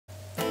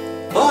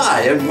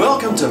Hi and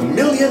welcome to $1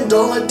 Million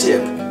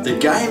Dip, the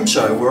game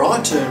show where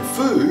I turn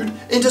food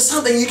into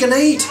something you can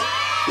eat.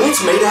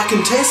 Let's meet our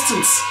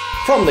contestants.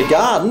 From the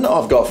garden,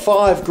 I've got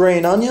 5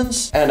 green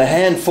onions and a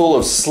handful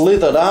of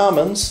slithered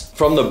almonds.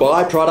 From the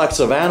byproducts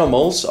of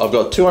animals, I've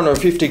got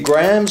 250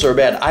 grams or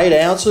about 8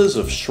 ounces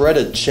of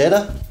shredded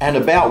cheddar and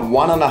about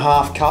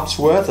 1.5 cups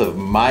worth of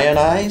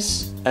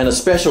mayonnaise. And a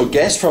special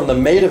guest from the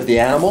meat of the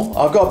animal,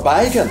 I've got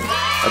bacon.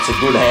 That's a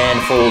good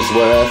handful's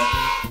worth.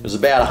 It was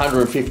about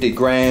 150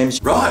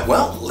 grams. Right,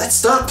 well, let's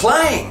start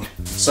playing.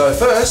 So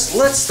first,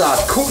 let's start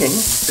cooking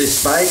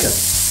this bacon.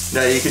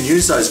 Now you can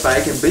use those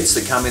bacon bits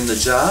that come in the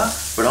jar,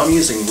 but I'm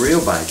using real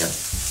bacon,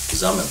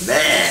 because I'm a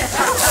man.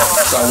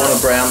 So I want to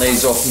brown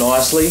these off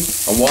nicely,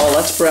 and while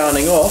that's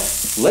browning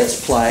off,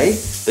 let's play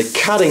the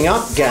cutting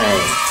up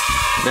game.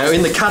 Now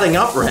in the cutting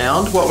up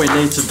round, what we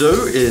need to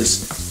do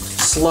is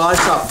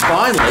slice up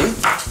finely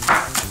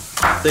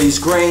these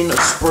green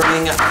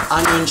spring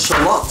onion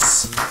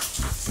shallots.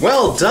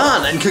 Well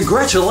done, and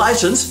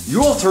congratulations,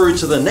 you're through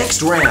to the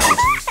next round,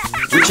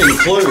 which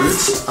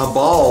includes a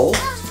bowl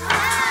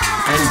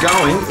and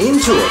going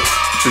into it.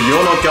 But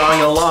you're not going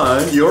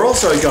alone, you're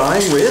also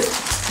going with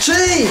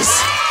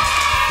cheese.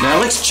 Now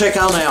let's check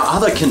on our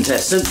other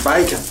contestant,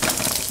 bacon.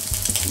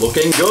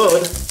 Looking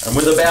good. And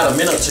with about a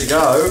minute to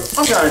go,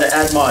 I'm going to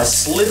add my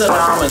slithered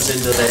almonds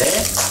into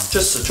there,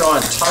 just to try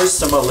and toast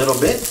them a little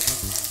bit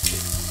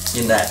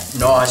in that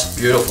nice,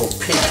 beautiful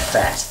pig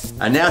fat.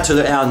 And now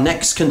to our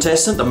next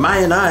contestant, the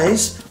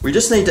mayonnaise. We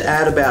just need to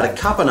add about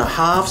 1.5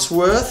 cups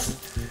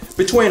worth,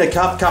 between a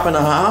cup and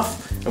a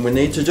half, and we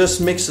need to just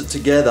mix it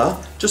together,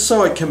 just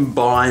so it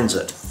combines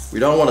it. We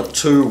don't want it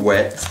too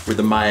wet with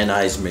the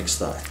mayonnaise mix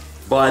though.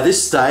 By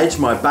this stage,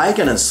 my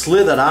bacon and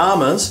slithered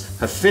almonds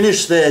have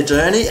finished their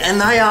journey and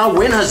they are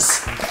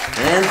winners.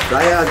 And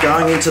they are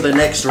going into the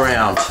next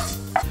round.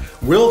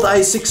 Will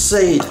they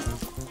succeed?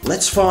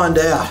 Let's find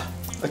out.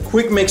 A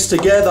quick mix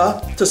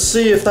together to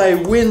see if they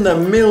win the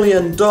 $1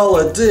 Million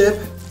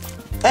Dip.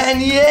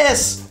 And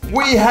yes,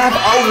 we have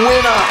a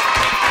winner.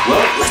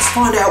 Well, let's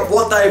find out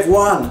what they've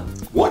won.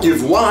 What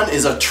you've won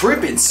is a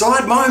trip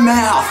inside my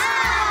mouth.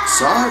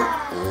 So,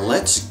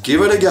 let's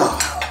give it a go.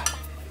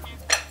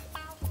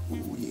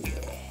 Ooh, yeah.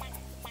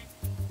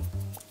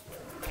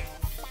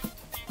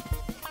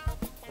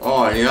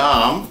 Oh,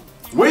 yum.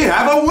 We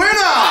have a winner!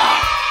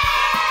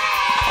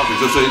 I could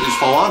just eat this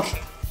for lunch.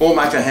 Or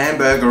make a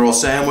hamburger or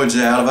sandwich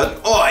out of it.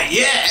 Oh,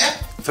 yeah!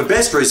 For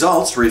best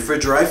results,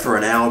 refrigerate for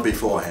an hour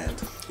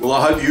beforehand. Well,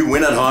 I hope you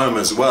win at home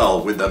as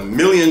well with the $1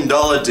 Million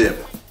Dip.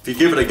 If you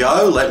give it a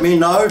go, let me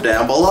know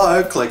down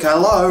below. Click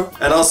hello.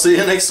 And I'll see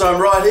you next time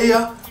right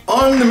here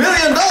on the $1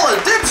 Million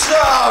Dip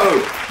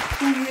Show!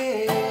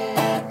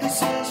 Yeah,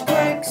 this is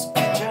Greg's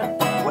Kitchen,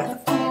 where the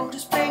food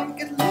is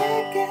pink and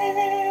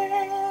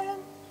licking.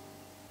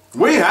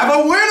 We have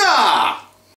a winner!